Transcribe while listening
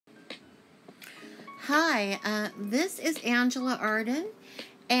Hi, this is Angela Arden,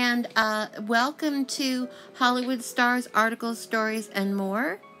 and welcome to Hollywood Stars, Articles, Stories, and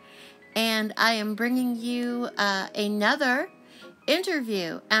More. And I am bringing you another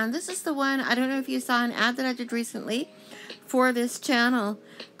interview. And this is the one, I don't know if you saw an ad that I did recently for this channel,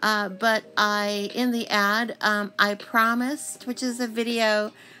 but in the ad, I promised, which is a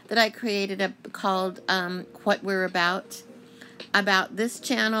video that I created called What We're About this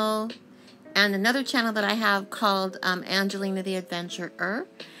channel, and another channel that I have called Angelina the Adventurer,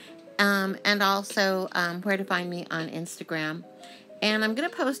 and also where to find me on Instagram. And I'm going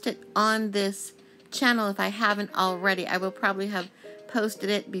to post it on this channel if I haven't already. I will probably have posted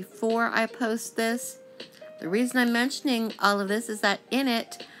it before I post this. The reason I'm mentioning all of this is that in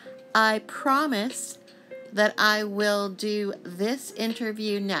it, I promise that I will do this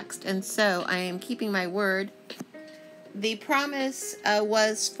interview next. And so I am keeping my word. The promise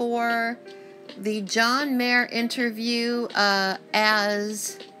was for the John Mayer interview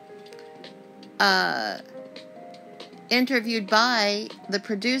as interviewed by the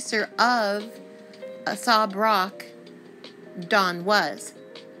producer of Sob Rock, Don Was,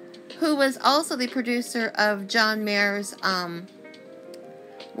 who was also the producer of John Mayer's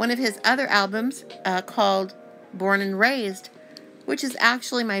one of his other albums called Born and Raised, which is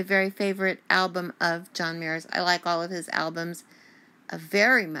actually my very favorite album of John Mayer's. I like all of his albums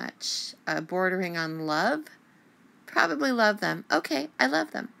very much, bordering on love. Probably love them. Okay, I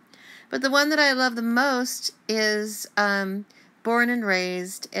love them. But the one that I love the most is Born and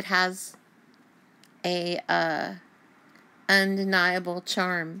Raised. It has a undeniable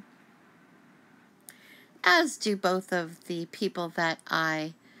charm, as do both of the people that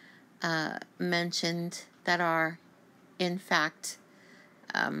I mentioned that are, in fact,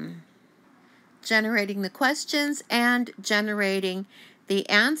 generating the questions and generating the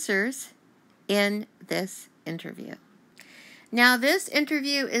answers in this interview. Now, this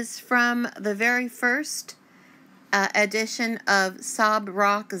interview is from the very first edition of Sob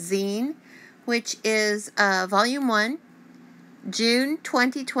Rock Zine, which is Volume 1, June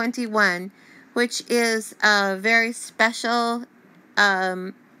 2021, which is a very special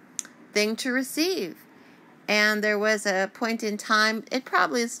thing to receive. And there was a point in time, it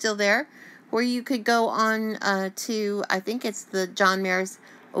probably is still there, where you could go on to, I think it's the John Mayer's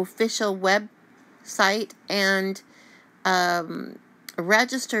official website, and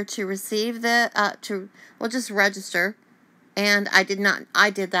register to receive the, just register. And I did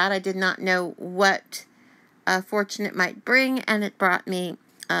that. I did not know what fortune it might bring, and it brought me,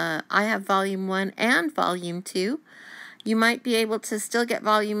 I have Volume 1 and Volume 2. You might be able to still get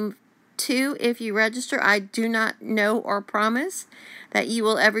Volume 2 if you register. I do not know or promise that you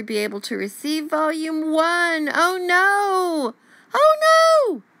will ever be able to receive Volume 1. Oh no!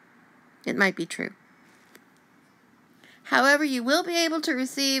 Oh no! It might be true. However, you will be able to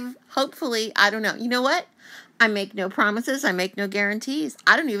receive, hopefully, I don't know. You know what? I make no promises. I make no guarantees.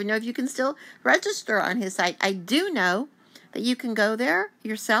 I don't even know if you can still register on his site. I do know that you can go there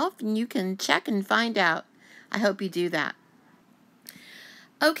yourself and you can check and find out. I hope you do that.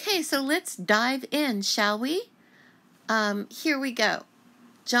 Okay, so let's dive in, shall we? Here we go.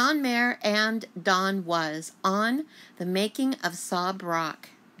 John Mayer and Don Was on the making of Sob Rock.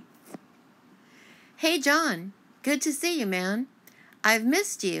 Hey, John. Good to see you, man. I've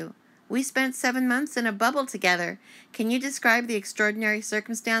missed you. We spent 7 months in a bubble together. Can you describe the extraordinary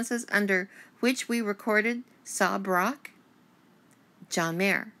circumstances under which we recorded Sob Rock? John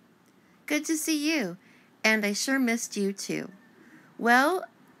Mayer. Good to see you, and I sure missed you too. Well,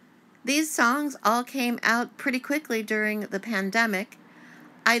 these songs all came out pretty quickly during the pandemic.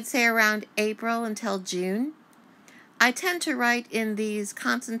 I'd say around April until June. I tend to write in these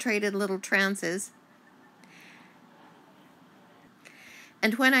concentrated little trances.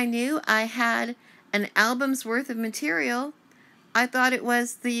 And when I knew I had an album's worth of material, I thought it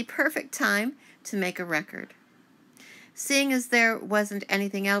was the perfect time to make a record. Seeing as there wasn't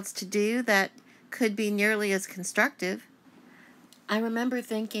anything else to do that could be nearly as constructive, I remember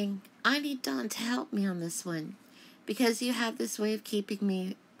thinking, I need Don to help me on this one, because you have this way of keeping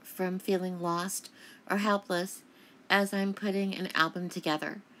me from feeling lost or helpless as I'm putting an album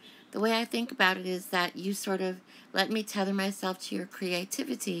together. The way I think about it is that you sort of let me tether myself to your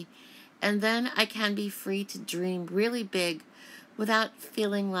creativity, and then I can be free to dream really big without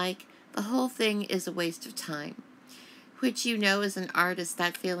feeling like the whole thing is a waste of time, which, you know, as an artist,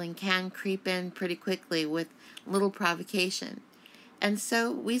 that feeling can creep in pretty quickly with little provocation. And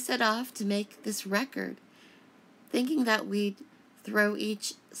so we set off to make this record, thinking that we'd throw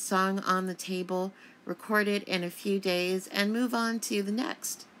each song on the table, record it in a few days, and move on to the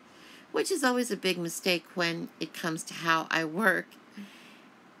next. which is always a big mistake when it comes to how I work.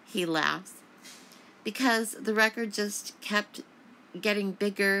 He laughs. Because the record just kept getting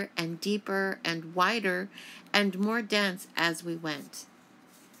bigger and deeper and wider and more dense as we went.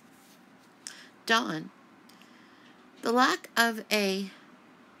 Dawn. The lack of a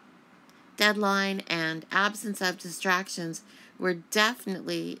deadline and absence of distractions were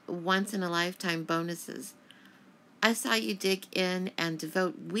definitely once-in-a-lifetime bonuses. I saw you dig in and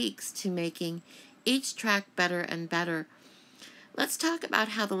devote weeks to making each track better and better. Let's talk about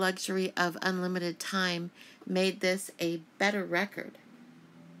how the luxury of unlimited time made this a better record.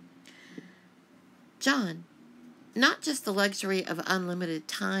 John, not just the luxury of unlimited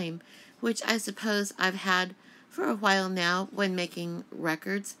time, which I suppose I've had for a while now when making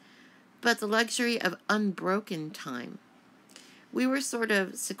records, but the luxury of unbroken time. We were sort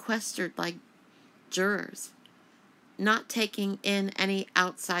of sequestered like jurors, not taking in any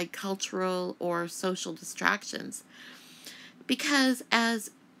outside cultural or social distractions, because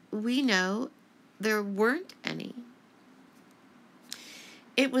as we know, there weren't any.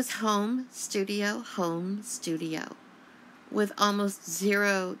 It was home studio, with almost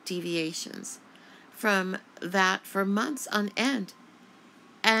zero deviations from that for months on end.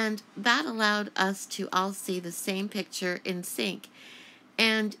 And that allowed us to all see the same picture in sync.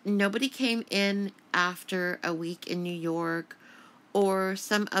 And nobody came in after a week in New York or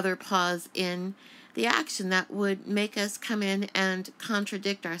some other pause in the action that would make us come in and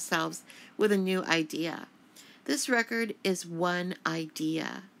contradict ourselves with a new idea. This record is one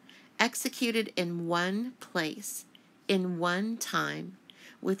idea, executed in one place, in one time,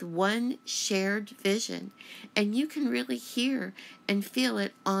 with one shared vision, and you can really hear and feel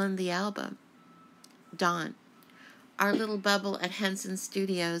it on the album. Dawn. Our little bubble at Henson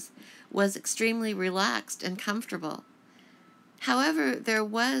Studios was extremely relaxed and comfortable. However, there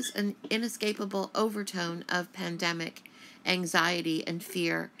was an inescapable overtone of pandemic anxiety and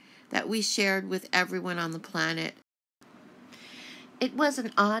fear that we shared with everyone on the planet. It was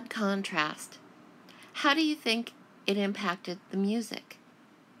an odd contrast. How do you think it impacted the music?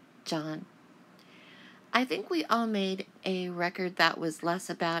 John. I think we all made a record that was less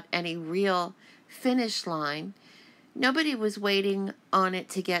about any real finish line. Nobody was waiting on it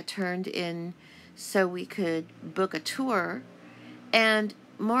to get turned in so we could book a tour, and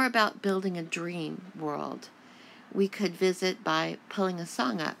more about building a dream world we could visit by pulling a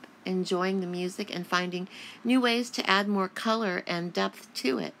song up, enjoying the music, and finding new ways to add more color and depth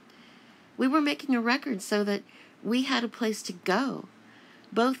to it. We were making a record so that we had a place to go,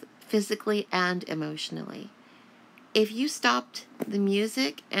 both physically and emotionally. If you stopped the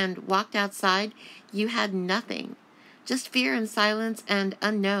music and walked outside, you had nothing, just fear and silence and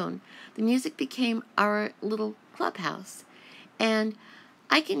unknown. The music became our little clubhouse, and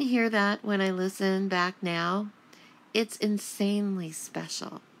I can hear that when I listen back now. It's insanely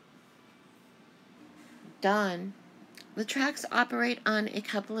special. Dawn. The tracks operate on a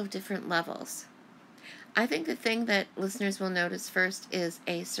couple of different levels. I think the thing that listeners will notice first is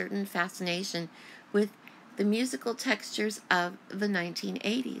a certain fascination with the musical textures of the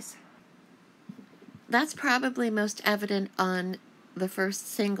 1980s. That's probably most evident on the first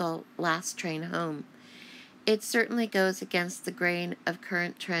single, Last Train Home. It certainly goes against the grain of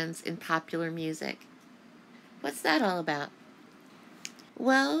current trends in popular music. What's that all about?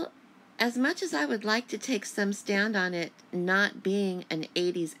 Well, as much as I would like to take some stand on it not being an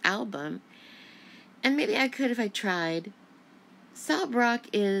 80s album, and maybe I could if I tried, Sob Rock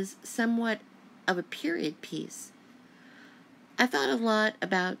is somewhat of a period piece. I thought a lot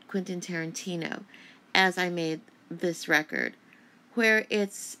about Quentin Tarantino as I made this record, where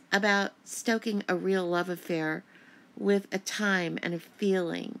it's about stoking a real love affair with a time and a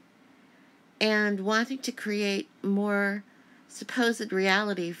feeling, and wanting to create more supposed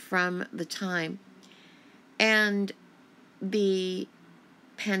reality from the time. And the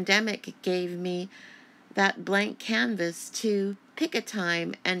pandemic gave me that blank canvas to pick a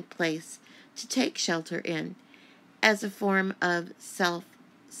time and place to take shelter in as a form of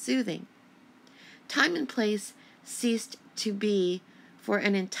self-soothing. Time and place ceased to be for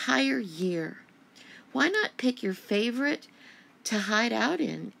an entire year. Why not pick your favorite to hide out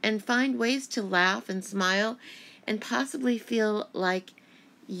in and find ways to laugh and smile and possibly feel like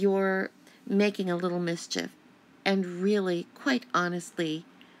you're making a little mischief, and really, quite honestly,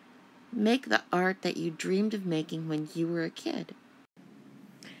 make the art that you dreamed of making when you were a kid.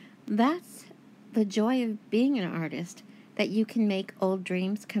 That's the joy of being an artist, that you can make old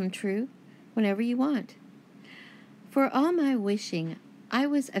dreams come true whenever you want. For all my wishing, I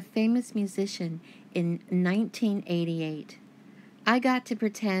was a famous musician in 1988. I got to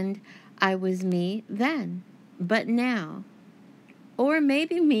pretend I was me then, but now. Or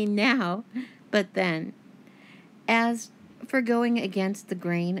maybe me now, but then. As for going against the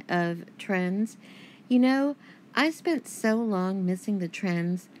grain of trends, I spent so long missing the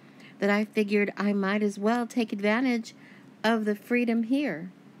trends that I figured I might as well take advantage of the freedom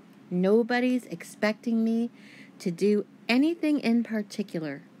here. Nobody's expecting me to do anything in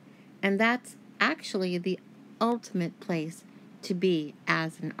particular, and that's actually the ultimate place to be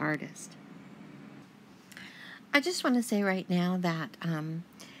as an artist. I just want to say right now that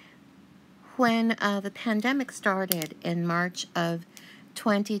when the pandemic started in March of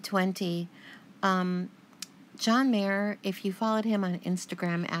 2020, John Mayer, if you followed him on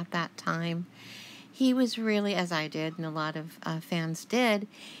Instagram at that time, he was really, as I did and a lot of fans did,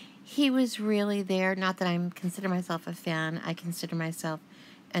 he was really there. Not that I consider myself a fan, I consider myself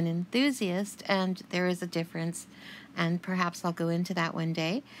an enthusiast, and there is a difference, and perhaps I'll go into that one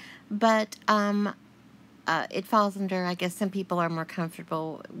day. But it falls under, I guess some people are more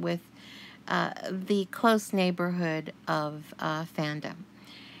comfortable with the close neighborhood of fandom.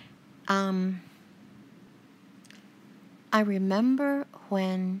 I remember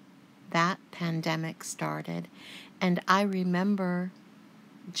when that pandemic started, and I remember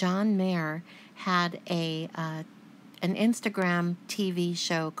John Mayer had an Instagram TV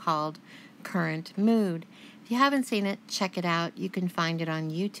show called Current Mood. If you haven't seen it, check it out. You can find it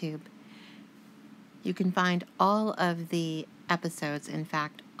on YouTube. You can find all of the episodes, in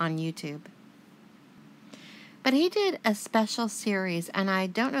fact, on YouTube. But he did a special series, and I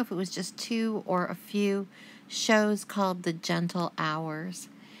don't know if it was just 2 or a few shows called The Gentle Hours.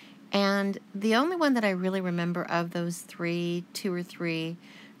 And the only one that I really remember of those 2 or 3,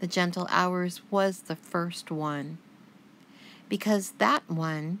 The Gentle Hours, was the first one. Because that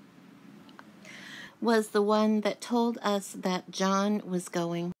one was the one that told us that John was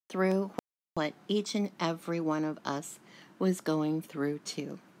going through what each and every one of us was going through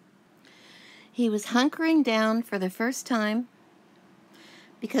too. He was hunkering down for the first time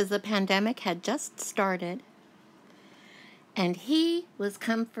because the pandemic had just started, and he was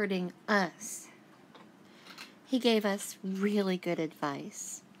comforting us. He gave us really good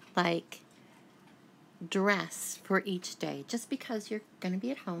advice, like dress for each day. Just because you're going to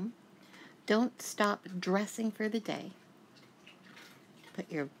be at home, don't stop dressing for the day.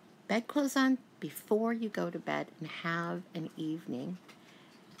 Put your bedclothes on before you go to bed and have an evening.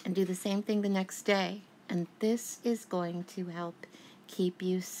 And do the same thing the next day. And this is going to help keep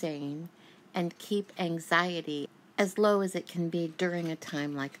you sane and keep anxiety as low as it can be during a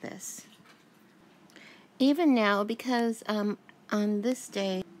time like this. Even now, because on this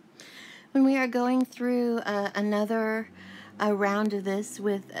day, when we are going through another round of this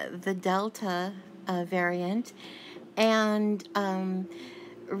with the Delta variant, and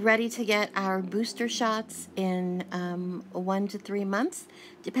ready to get our booster shots in 1 to 3 months,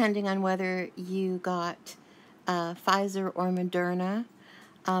 depending on whether you got Pfizer or Moderna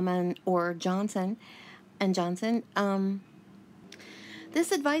or Johnson & Johnson.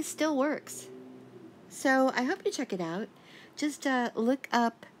 This advice still works. So I hope you check it out. Just look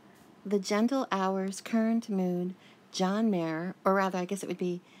up The Gentle Hours, Current Mood, John Mayer, or rather I guess it would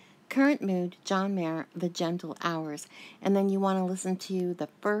be Current Mood, John Mayer, The Gentle Hours. And then you want to listen to the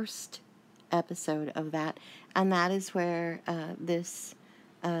first episode of that. And that is where this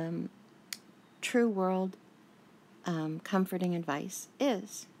true world comforting advice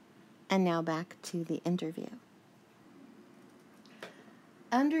is. And now back to the interview.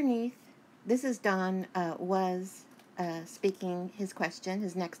 Underneath, this is Don was speaking his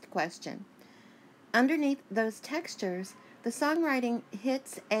next question. Underneath those textures, the songwriting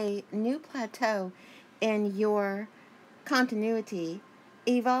hits a new plateau in your continuity,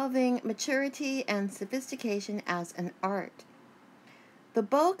 evolving maturity and sophistication as an art. The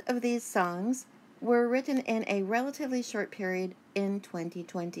bulk of these songs were written in a relatively short period in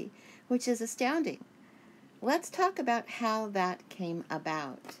 2020, which is astounding. Let's talk about how that came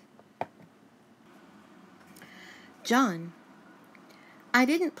about. John: I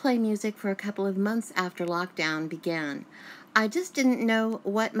didn't play music for a couple of months after lockdown began. I just didn't know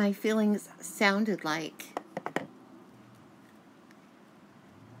what my feelings sounded like.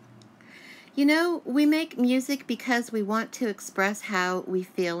 We make music because we want to express how we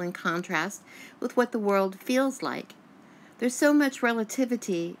feel in contrast with what the world feels like. There's so much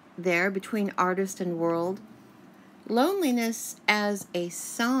relativity there between artist and world. Loneliness as a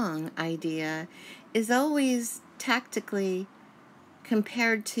song idea is always tactically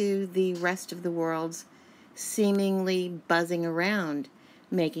compared to the rest of the world's seemingly buzzing around,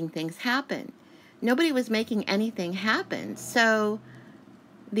 making things happen. Nobody was making anything happen, so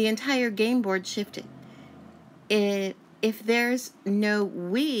the entire game board shifted. If there's no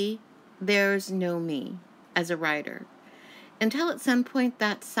we, there's no me as a writer. Until at some point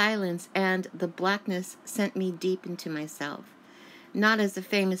that silence and the blackness sent me deep into myself. Not as a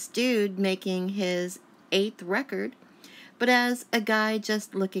famous dude making his 8th record, but as a guy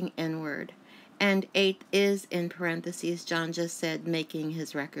just looking inward. And 8th is, in parentheses, John just said, making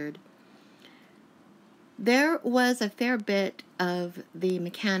his record. There was a fair bit of the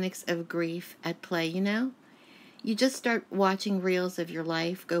mechanics of grief at play, you know? You just start watching reels of your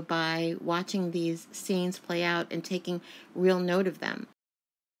life go by, watching these scenes play out and taking real note of them.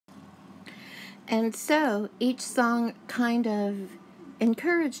 And so each song kind of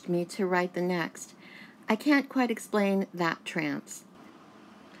encouraged me to write the next. I can't quite explain that trance.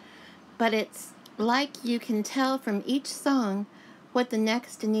 But it's like you can tell from each song what the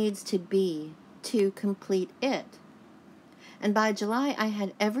next needs to be to complete it. And by July, I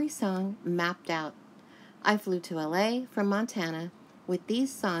had every song mapped out. I flew to LA from Montana with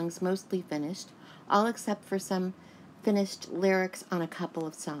these songs mostly finished, all except for some finished lyrics on a couple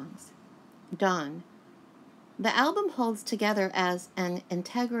of songs. Dawn. The album holds together as an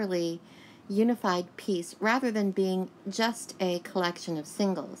integrally unified piece rather than being just a collection of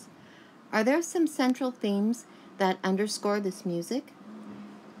singles. Are there some central themes that underscore this music?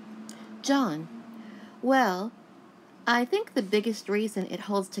 John. Well, I think the biggest reason it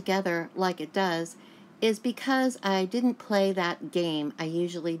holds together like it does is because I didn't play that game I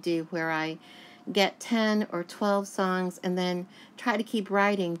usually do where I get 10 or 12 songs and then try to keep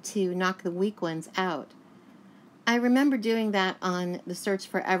writing to knock the weak ones out. I remember doing that on The Search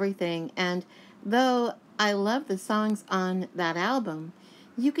for Everything, and though I love the songs on that album,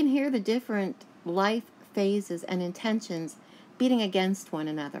 you can hear the different life phases and intentions beating against one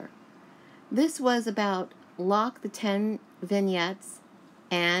another. This was about lock the 10 vignettes,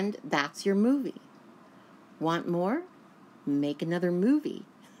 and that's your movie. Want more? Make another movie.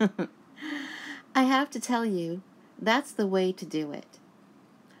 I have to tell you, that's the way to do it.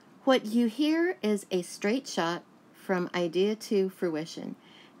 What you hear is a straight shot from idea to fruition,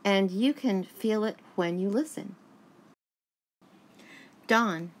 and you can feel it when you listen.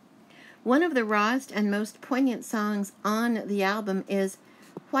 Dawn. One of the rawest and most poignant songs on the album is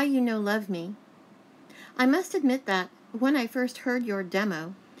Why You No Love Me. I must admit that when I first heard your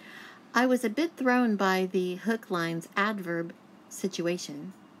demo, I was a bit thrown by the hook line's adverb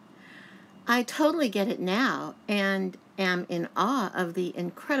situation. I totally get it now and am in awe of the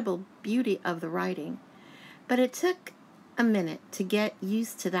incredible beauty of the writing, but it took a minute to get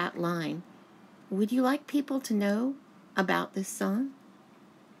used to that line. Would you like people to know about this song?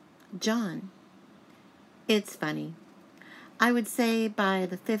 John. It's funny. I would say by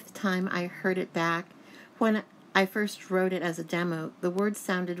the 5th time I heard it back, when I first wrote it as a demo, the words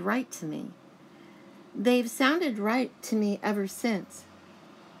sounded right to me. They've sounded right to me ever since.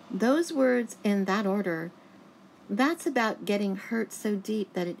 Those words in that order, that's about getting hurt so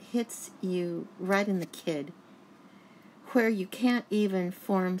deep that it hits you right in the kid, where you can't even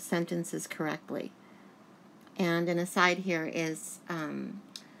form sentences correctly. And an aside here is,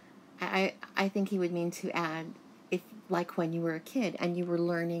 I think he would mean to add, if like when you were a kid and you were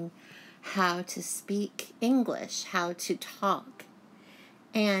learning how to speak English, how to talk,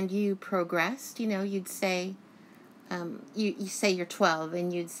 and you progressed, you'd say, you say you're 12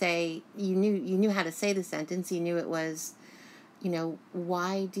 and you'd say, you knew how to say the sentence, you knew it was,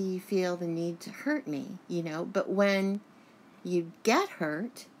 why do you feel the need to hurt me, but when you get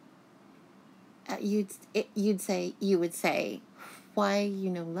hurt, you would say, why,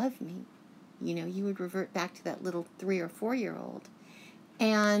 love me, you would revert back to that little 3 or 4-year-old.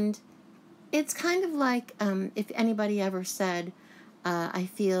 And it's kind of like if anybody ever said, I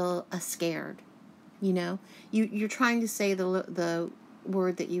feel scared, you're trying to say the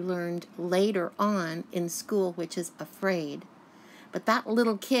word that you learned later on in school, which is afraid. But that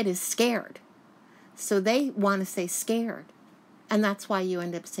little kid is scared. So they want to say scared. And that's why you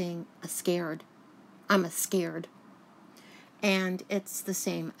end up saying scared. I'm scared. And it's the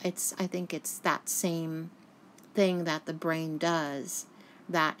same. I think it's that same thing that the brain does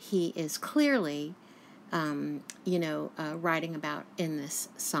that he is clearly, writing about in this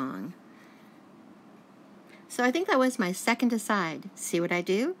song. So I think that was my second aside. See what I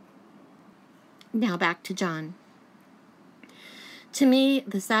do? Now back to John. To me,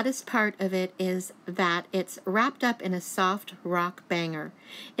 the saddest part of it is that it's wrapped up in a soft rock banger.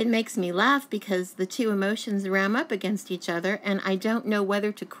 It makes me laugh because the two emotions ram up against each other and I don't know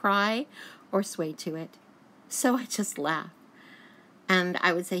whether to cry or sway to it. So I just laugh. And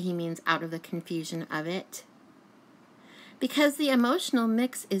I would say he means out of the confusion of it. Because the emotional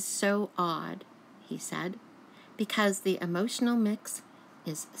mix is so odd, he said. Because the emotional mix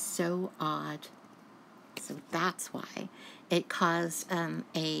is so odd. So that's why it caused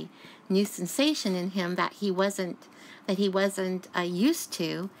a new sensation in him that he wasn't used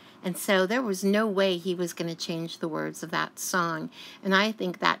to, and so there was no way he was going to change the words of that song. And I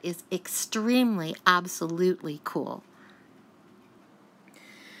think that is extremely, absolutely cool.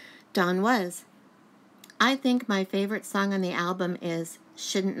 Don was. I think my favorite song on the album is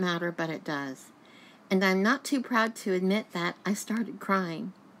Shouldn't Matter, But It Does. And I'm not too proud to admit that I started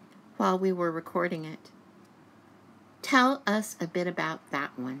crying while we were recording it. Tell us a bit about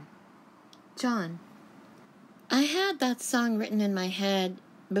that one. John. I had that song written in my head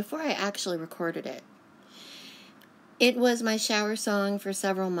before I actually recorded it. It was my shower song for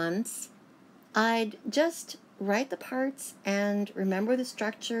several months. I'd just write the parts and remember the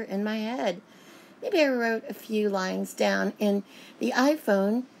structure in my head. Maybe I wrote a few lines down in the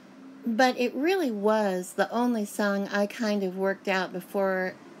iPhone, but it really was the only song I kind of worked out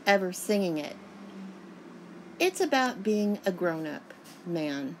before ever singing it. It's about being a grown-up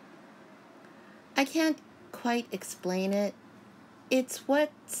man. I can't quite explain it. It's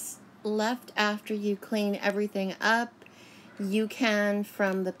what's left after you clean everything up you can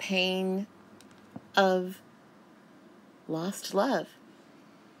from the pain of lost love.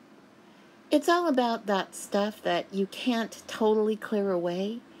 It's all about that stuff that you can't totally clear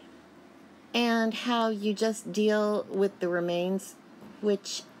away and how you just deal with the remains,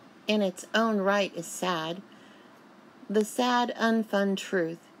 which in its own right is sad. The sad, unfun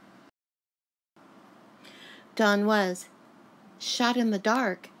truth. Don was. Shot in the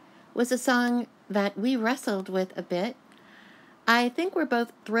Dark was a song that we wrestled with a bit. I think we're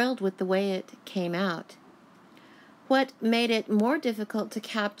both thrilled with the way it came out. What made it more difficult to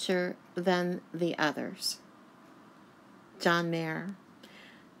capture than the others? John Mayer.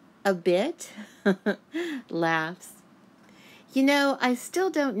 A bit? Laughs. You know, I still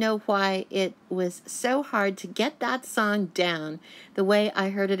don't know why it was so hard to get that song down the way I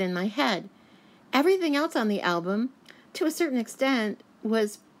heard it in my head. Everything else on the album, to a certain extent,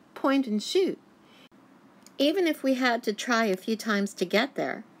 was point and shoot, even if we had to try a few times to get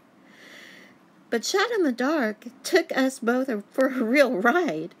there. But Shot in the Dark took us both for a real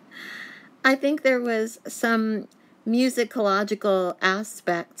ride. I think there was some musicological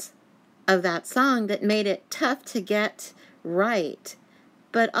aspects of that song that made it tough to get right.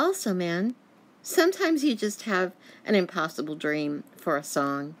 But also, man, sometimes you just have an impossible dream for a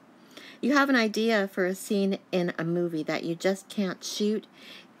song. You have an idea for a scene in a movie that you just can't shoot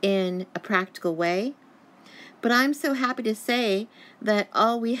in a practical way. But I'm so happy to say that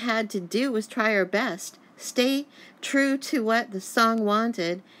all we had to do was try our best, stay true to what the song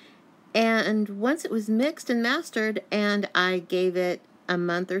wanted, and once it was mixed and mastered and I gave it a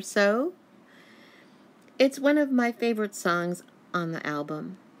month or so, it's one of my favorite songs on the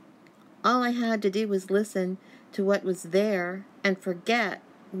album. All I had to do was listen to what was there and forget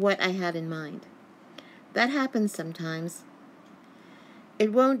what I had in mind. That happens sometimes.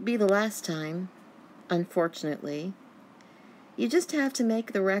 It won't be the last time, unfortunately. You just have to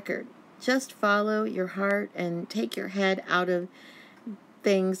make the record. Just follow your heart and take your head out of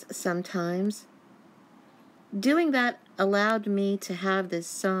things sometimes. Doing that allowed me to have this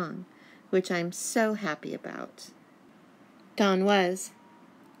song, which I'm so happy about. Don was.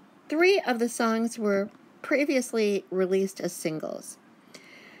 3 of the songs were previously released as singles.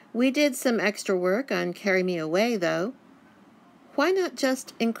 We did some extra work on Carry Me Away, though. Why not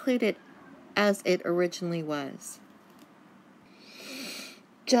just include it as it originally was?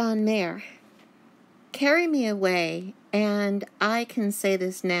 John Mayer. Carry Me Away, and I can say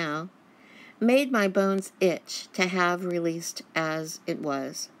this now, made my bones itch to have released as it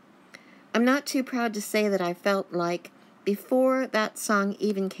was. I'm not too proud to say that I felt like before that song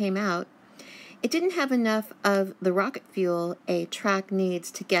even came out, it didn't have enough of the rocket fuel a track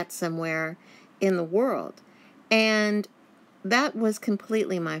needs to get somewhere in the world, and that was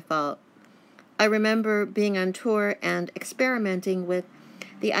completely my fault. I remember being on tour and experimenting with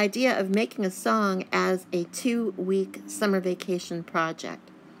the idea of making a song as a 2-week summer vacation project,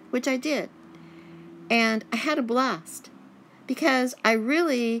 which I did. And I had a blast because I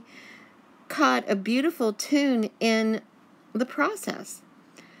really caught a beautiful tune in the process,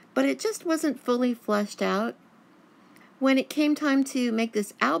 but it just wasn't fully fleshed out. When it came time to make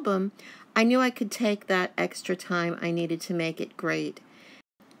this album, I knew I could take that extra time I needed to make it great.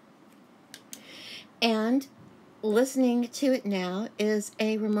 And listening to it now is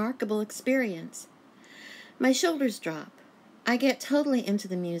a remarkable experience. My shoulders drop. I get totally into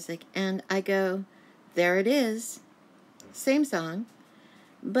the music and I go, there it is. same song,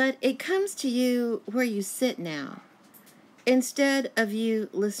 but it comes to you where you sit now, instead of you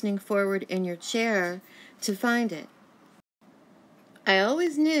listening forward in your chair to find it. I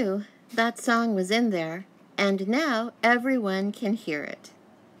always knew that song was in there, and now everyone can hear it.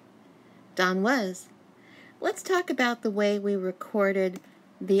 Don Was. Let's talk about the way we recorded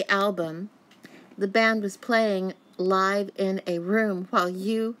the album. The band was playing live in a room while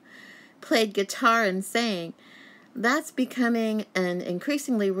you played guitar and sang. That's becoming an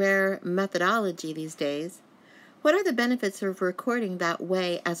increasingly rare methodology these days. What are the benefits of recording that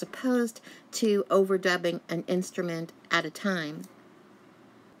way as opposed to overdubbing an instrument at a time?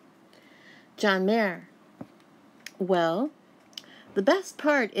 John Mayer. Well, the best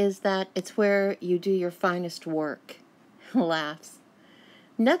part is that it's where you do your finest work. Laughs.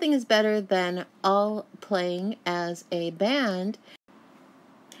 Nothing is better than all playing as a band,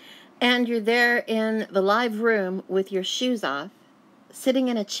 and you're there in the live room with your shoes off, sitting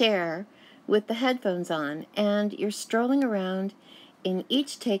in a chair with the headphones on, and you're strolling around in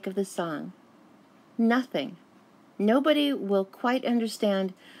each take of the song. Nothing. Nobody will quite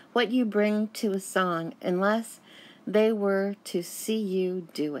understand what you bring to a song unless they were to see you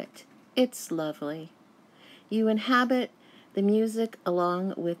do it. It's lovely. You inhabit the music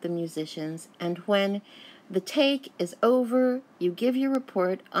along with the musicians, and when the take is over, you give your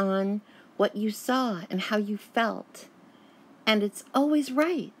report on what you saw and how you felt. And it's always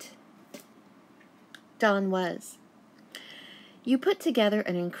right. Don Was. You put together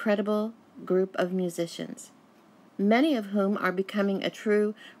an incredible group of musicians, many of whom are becoming a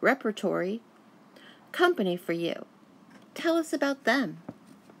true repertory company for you. Tell us about them.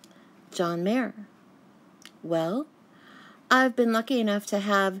 John Mayer. Well, I've been lucky enough to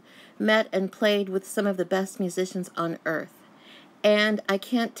have met and played with some of the best musicians on earth, and I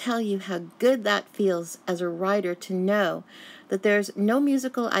can't tell you how good that feels as a writer to know that there's no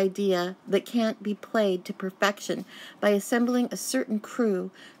musical idea that can't be played to perfection by assembling a certain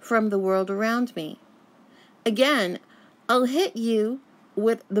crew from the world around me. Again, I'll hit you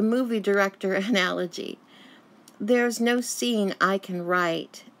with the movie director analogy. There's no scene I can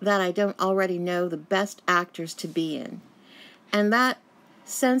write that I don't already know the best actors to be in. And that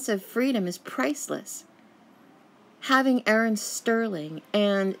sense of freedom is priceless. Having Aaron Sterling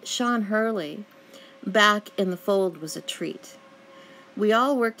and Sean Hurley back in the fold was a treat. We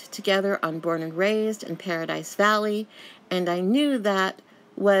all worked together on Born and Raised and Paradise Valley, and I knew that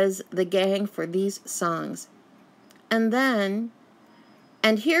was the gang for these songs. And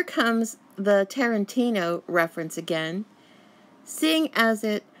here comes the Tarantino reference again, seeing as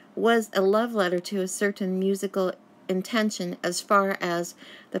it was a love letter to a certain musical intention as far as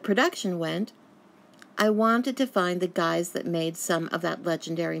the production went, I wanted to find the guys that made some of that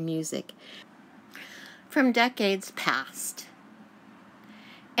legendary music from decades past.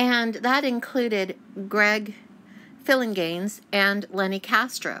 And that included Greg Phillinganes and Lenny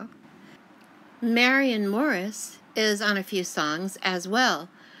Castro. Marion Morris is on a few songs as well.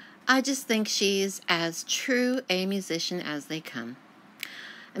 I just think she's as true a musician as they come.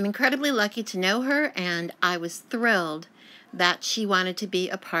 I'm incredibly lucky to know her, and I was thrilled that she wanted to be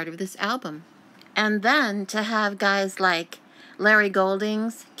a part of this album. And then to have guys like Larry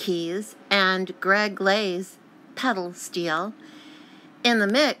Golding's keys and Greg Lay's pedal steel in the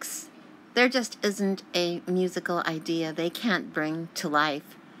mix, there just isn't a musical idea they can't bring to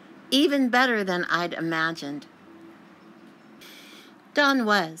life, even better than I'd imagined. Don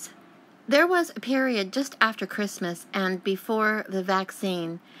Was. There was a period just after Christmas and before the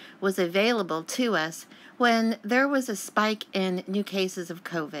vaccine was available to us when there was a spike in new cases of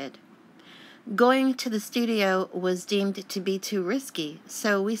COVID. Going to the studio was deemed to be too risky,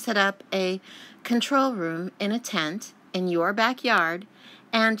 so we set up a control room in a tent in your backyard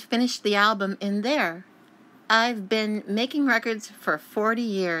and finished the album in there. I've been making records for 40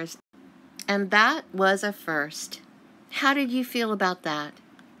 years, and that was a first. How did you feel about that?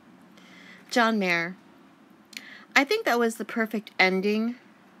 John Mayer. I think that was the perfect ending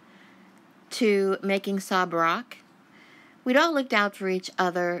to making Sob rock. We'd all looked out for each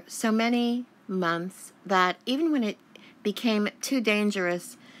other so many months that even when it became too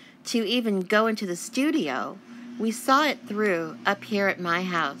dangerous to even go into the studio, we saw it through up here at my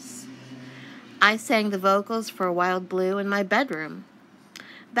house. I sang the vocals for Wild Blue in my bedroom.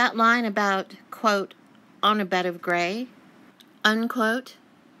 That line about, quote, on a bed of gray, unquote,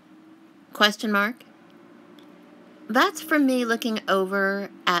 question mark, that's from me looking over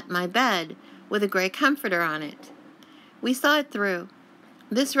at my bed with a gray comforter on it. We saw it through.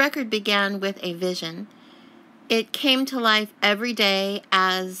 This record began with a vision. It came to life every day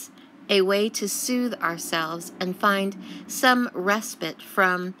as a way to soothe ourselves and find some respite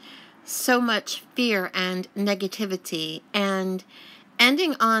from so much fear and negativity, and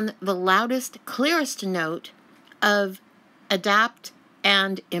ending on the loudest, clearest note of adapt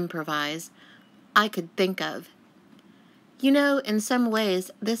and improvise I could think of. You know, in some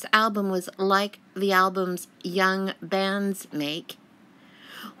ways, this album was like the albums young bands make,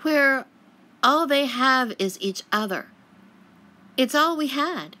 where all they have is each other. It's all we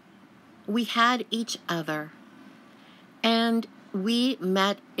had. We had each other. And we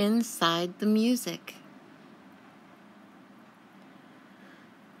met inside the music.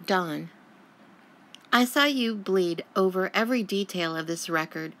 Dawn, I saw you bleed over every detail of this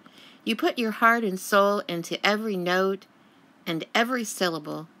record. You put your heart and soul into every note and every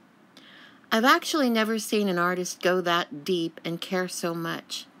syllable. I've actually never seen an artist go that deep and care so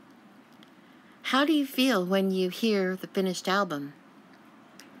much. How do you feel when you hear the finished album?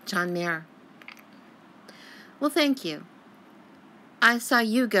 John Mayer. Well, thank you. I saw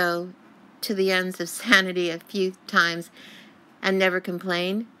you go to the ends of sanity a few times and never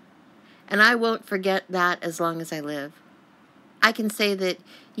complain, and I won't forget that as long as I live. I can say that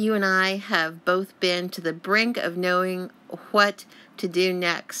you and I have both been to the brink of knowing what to do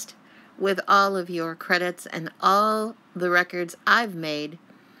next with all of your credits and all the records I've made.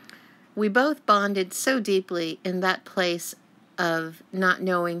 We both bonded so deeply in that place of not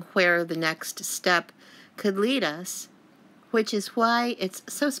knowing where the next step could lead us, which is why it's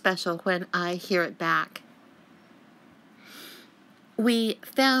so special when I hear it back. We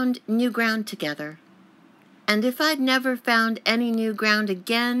found new ground together. And if I'd never found any new ground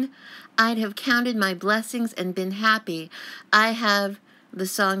again, I'd have counted my blessings and been happy. I have the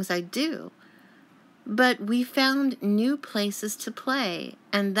songs I do. But we found new places to play,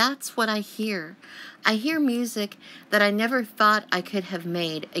 and that's what I hear. I hear music that I never thought I could have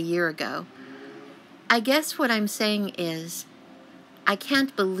made a year ago. I guess what I'm saying is, I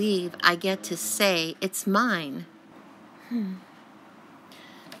can't believe I get to say it's mine.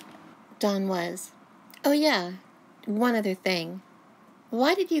 Dawn was. Oh yeah, one other thing.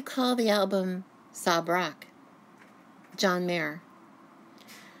 Why did you call the album Sob Rock? John Mayer.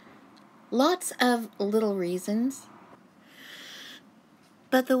 Lots of little reasons.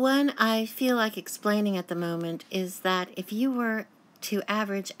 But the one I feel like explaining at the moment is that if you were to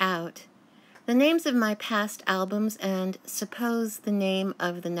average out the names of my past albums and suppose the name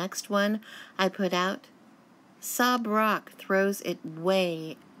of the next one I put out, Sob Rock throws it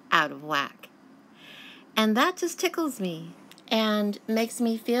way out of whack. And that just tickles me and makes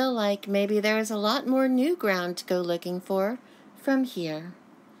me feel like maybe there's a lot more new ground to go looking for from here.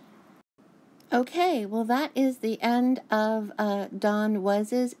 Okay, well that is the end of Dawn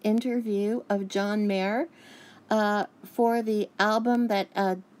Was's interview of John Mayer for the album that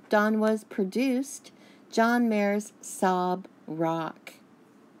Dawn Was produced, John Mayer's Sob Rock.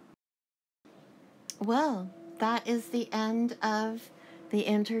 Well, that is the end of the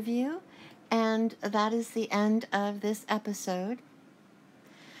interview. And that is the end of this episode.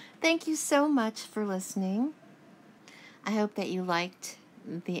 Thank you so much for listening. I hope that you liked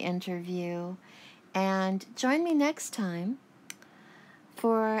the interview. And join me next time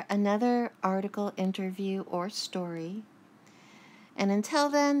for another article, interview, or story. And until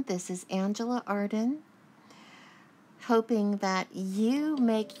then, this is Angela Arden, hoping that you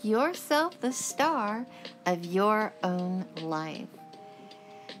make yourself the star of your own life.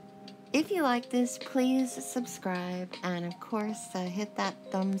 If you like this, please subscribe, and of course, hit that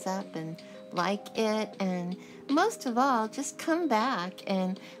thumbs up and like it, and most of all, just come back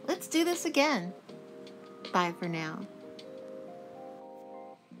and let's do this again. Bye for now.